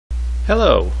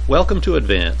Hello, welcome to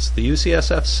Advance, the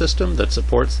UCSF system that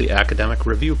supports the academic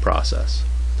review process.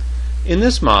 In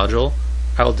this module,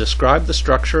 I will describe the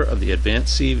structure of the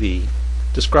Advance CV,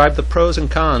 describe the pros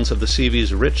and cons of the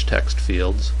CV's rich text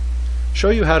fields,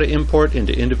 show you how to import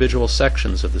into individual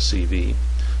sections of the CV,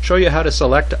 show you how to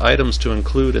select items to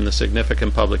include in the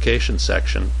significant publication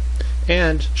section,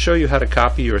 and show you how to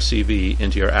copy your CV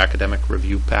into your academic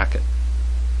review packet.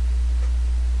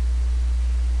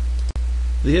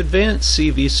 The Advanced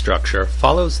CV structure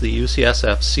follows the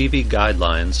UCSF CV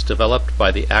guidelines developed by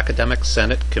the Academic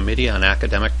Senate Committee on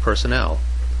Academic Personnel.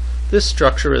 This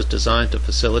structure is designed to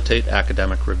facilitate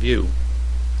academic review.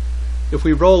 If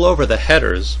we roll over the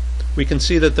headers, we can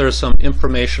see that there is some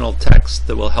informational text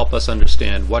that will help us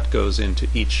understand what goes into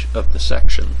each of the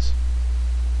sections.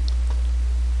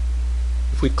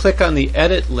 If we click on the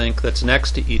edit link that's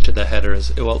next to each of the headers,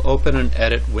 it will open an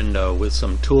edit window with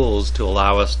some tools to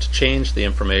allow us to change the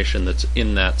information that's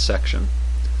in that section.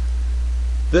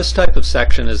 This type of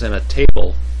section is in a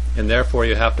table, and therefore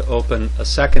you have to open a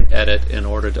second edit in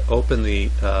order to open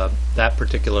that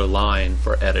particular line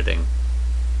for editing.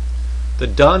 The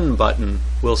Done button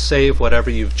will save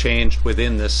whatever you've changed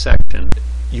within this section.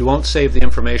 You won't save the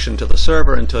information to the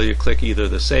server until you click either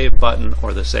the Save button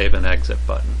or the Save and Exit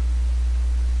button.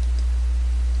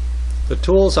 The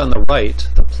tools on the right,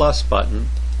 the plus button,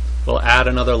 will add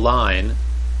another line.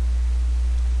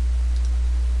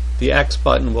 The X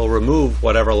button will remove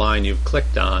whatever line you've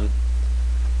clicked on.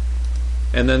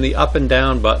 And then the up and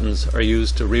down buttons are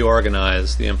used to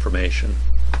reorganize the information.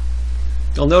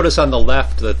 You'll notice on the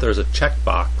left that there's a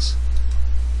checkbox.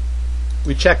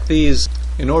 We check these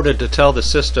in order to tell the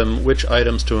system which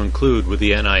items to include with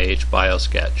the NIH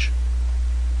BioSketch.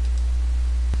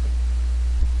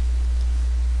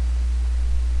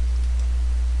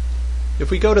 If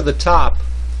we go to the top,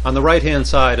 on the right-hand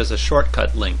side is a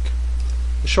shortcut link.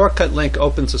 The shortcut link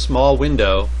opens a small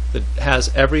window that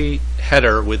has every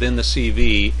header within the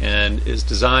CV and is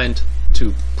designed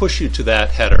to push you to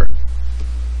that header.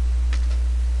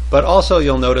 But also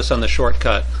you'll notice on the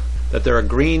shortcut that there are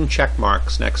green check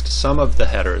marks next to some of the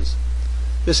headers.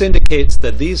 This indicates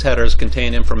that these headers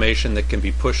contain information that can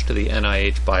be pushed to the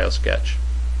NIH BioSketch.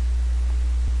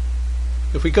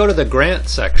 If we go to the grant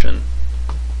section,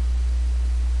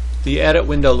 the edit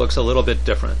window looks a little bit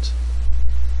different.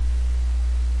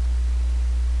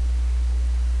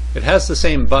 It has the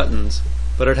same buttons,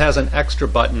 but it has an extra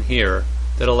button here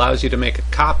that allows you to make a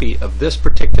copy of this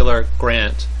particular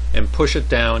grant and push it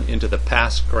down into the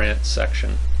past grant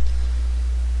section.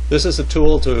 This is a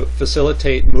tool to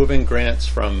facilitate moving grants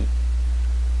from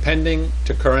pending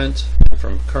to current and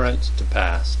from current to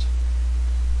past.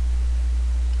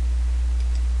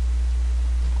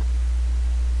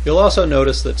 You'll also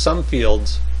notice that some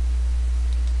fields,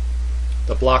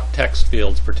 the block text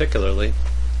fields particularly,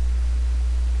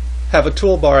 have a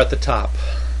toolbar at the top.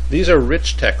 These are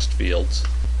rich text fields.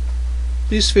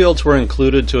 These fields were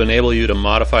included to enable you to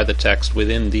modify the text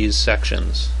within these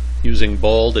sections using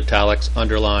bold, italics,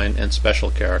 underline, and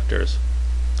special characters.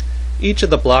 Each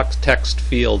of the block text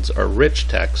fields are rich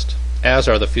text, as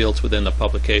are the fields within the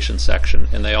publication section,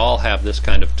 and they all have this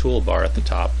kind of toolbar at the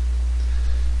top.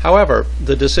 However,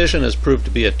 the decision has proved to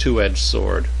be a two-edged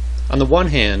sword. On the one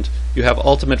hand, you have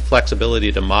ultimate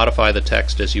flexibility to modify the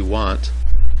text as you want.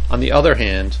 On the other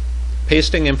hand,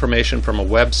 pasting information from a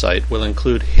website will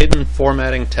include hidden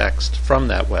formatting text from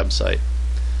that website.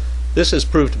 This has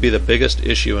proved to be the biggest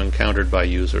issue encountered by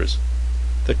users.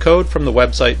 The code from the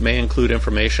website may include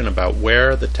information about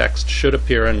where the text should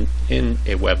appear in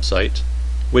a website,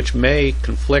 which may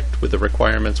conflict with the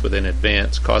requirements within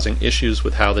Advance, causing issues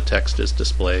with how the text is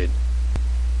displayed.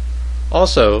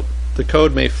 Also, the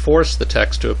code may force the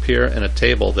text to appear in a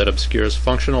table that obscures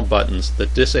functional buttons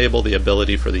that disable the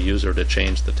ability for the user to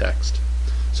change the text.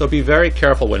 So be very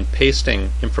careful when pasting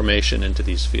information into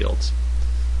these fields.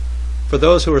 For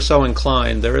those who are so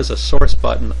inclined, there is a source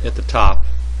button at the top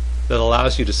that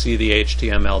allows you to see the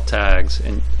HTML tags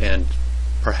and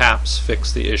perhaps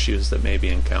fix the issues that may be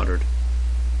encountered.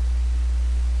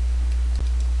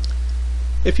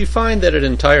 If you find that an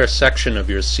entire section of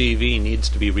your CV needs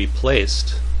to be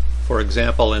replaced, for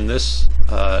example in this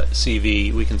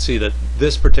CV we can see that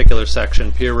this particular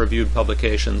section, peer-reviewed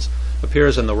publications,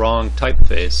 appears in the wrong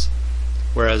typeface,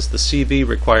 whereas the CV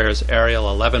requires Arial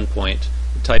 11 point,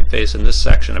 the typeface in this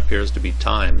section appears to be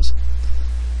Times.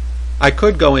 I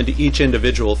could go into each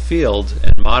individual field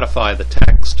and modify the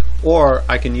text, or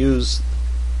I can use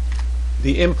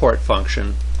the import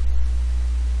function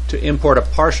to import a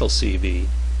partial CV.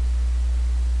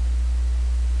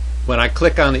 When I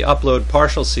click on the Upload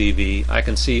Partial CV, I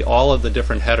can see all of the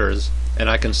different headers and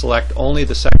I can select only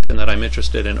the section that I'm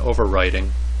interested in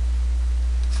overwriting,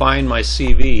 find my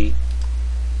CV,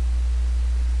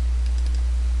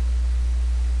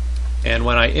 and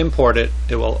when I import it,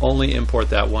 it will only import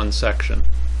that one section.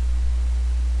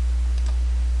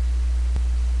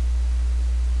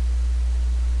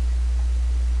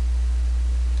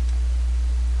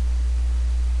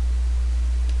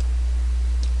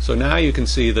 So now you can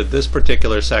see that this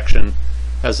particular section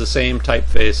has the same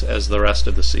typeface as the rest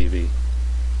of the CV.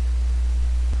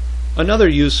 Another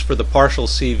use for the partial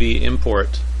CV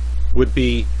import would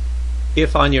be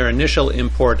if on your initial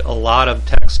import a lot of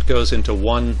text goes into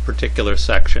one particular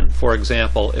section. For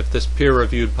example, if this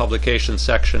peer-reviewed publication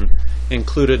section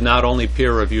included not only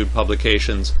peer-reviewed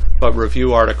publications, but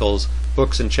review articles,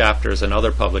 books and chapters, and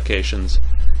other publications,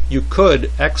 you could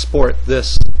export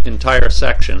this entire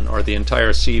section, or the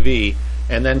entire CV,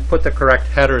 and then put the correct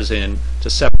headers in to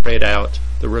separate out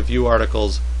the review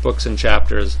articles, books and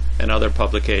chapters, and other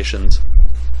publications.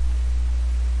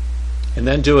 And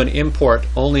then do an import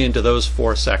only into those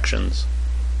 4 sections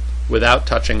without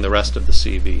touching the rest of the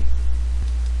CV.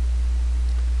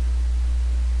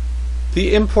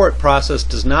 The import process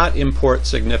does not import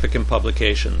significant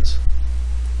publications.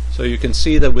 So you can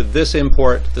see that with this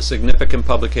import, the significant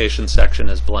publication section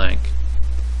is blank.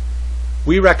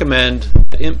 We recommend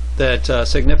that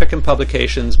significant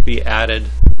publications be added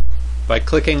by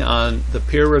clicking on the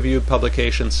peer-reviewed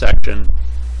publication section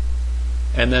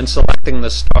and then selecting the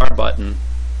star button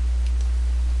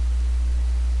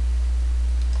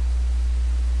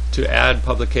to add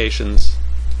publications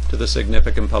to the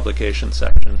significant publication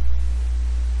section.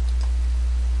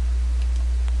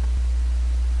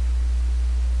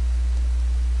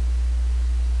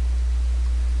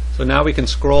 So now we can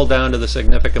scroll down to the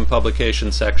significant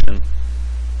publication section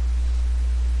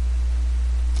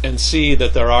and see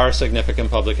that there are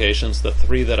significant publications, the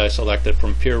 3 that I selected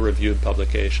from peer-reviewed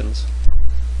publications.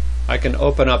 I can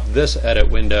open up this edit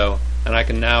window and I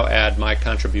can now add my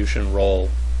contribution role.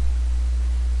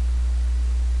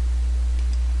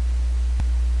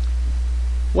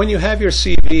 When you have your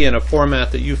CV in a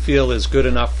format that you feel is good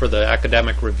enough for the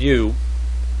academic review,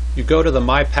 you go to the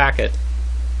My Packet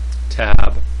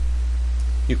tab,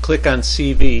 you click on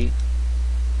CV,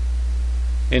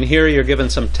 and here you're given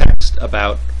some text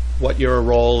about what your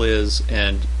role is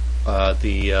and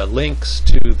the links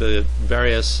to the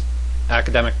various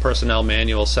academic personnel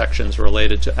manual sections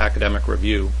related to academic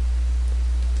review.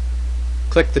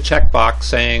 Click the checkbox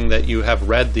saying that you have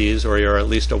read these or you're at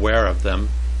least aware of them,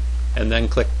 and then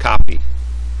click Copy.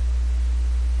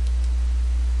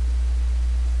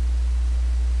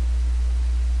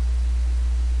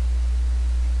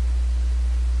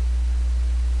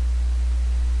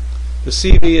 The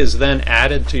CV is then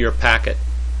added to your packet.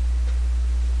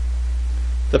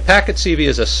 The packet CV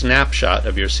is a snapshot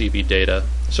of your CV data,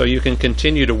 so you can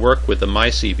continue to work with the My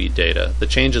CV data. The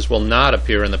changes will not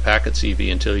appear in the packet CV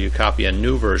until you copy a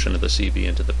new version of the CV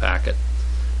into the packet.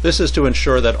 This is to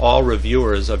ensure that all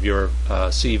reviewers of your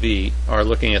CV are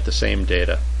looking at the same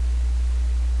data.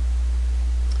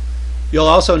 You'll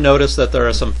also notice that there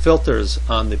are some filters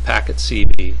on the packet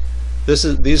CV.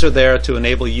 These are there to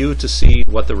enable you to see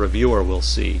what the reviewer will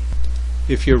see.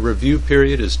 If your review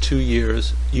period is 2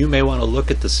 years, you may want to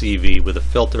look at the CV with a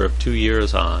filter of 2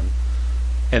 years on,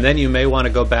 and then you may want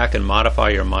to go back and modify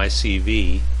your My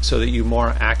CV so that you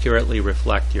more accurately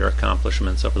reflect your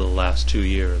accomplishments over the last 2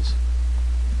 years.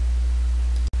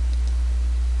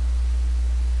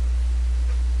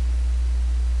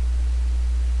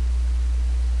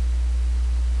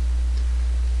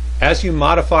 As you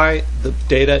modify the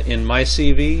data in My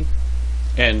CV,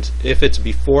 and if it's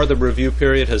before the review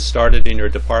period has started in your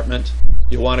department,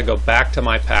 you'll want to go back to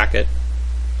My Packet,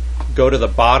 go to the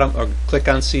bottom, or click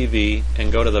on CV,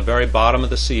 and go to the very bottom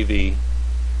of the CV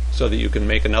so that you can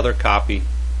make another copy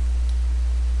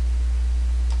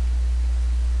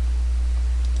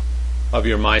of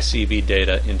your My CV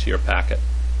data into your packet.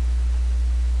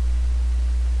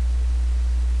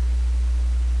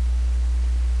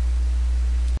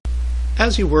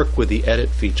 As you work with the edit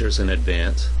features in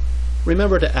advance,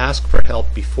 remember to ask for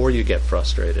help before you get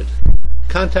frustrated.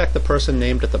 Contact the person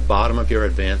named at the bottom of your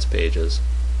advance pages.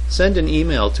 Send an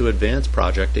email to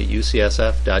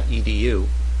advanceproject@ucsf.edu,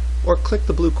 or click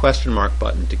the blue question mark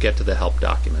button to get to the help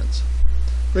documents.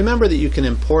 Remember that you can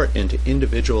import into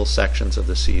individual sections of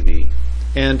the CV,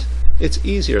 and it's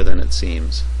easier than it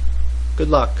seems. Good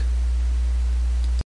luck.